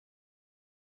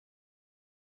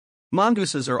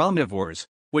Mongooses are omnivores,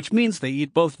 which means they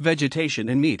eat both vegetation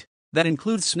and meat. That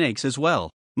includes snakes as well.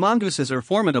 Mongooses are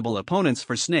formidable opponents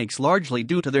for snakes largely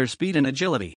due to their speed and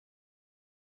agility,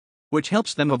 which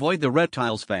helps them avoid the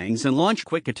reptile's fangs and launch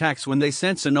quick attacks when they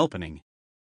sense an opening.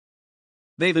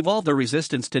 They've evolved a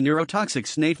resistance to neurotoxic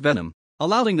snake venom,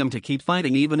 allowing them to keep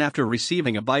fighting even after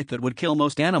receiving a bite that would kill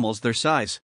most animals their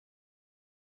size.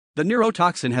 The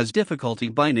neurotoxin has difficulty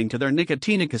binding to their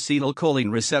nicotinic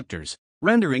acetylcholine receptors,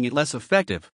 rendering it less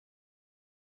effective.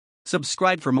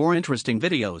 Subscribe for more interesting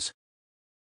videos.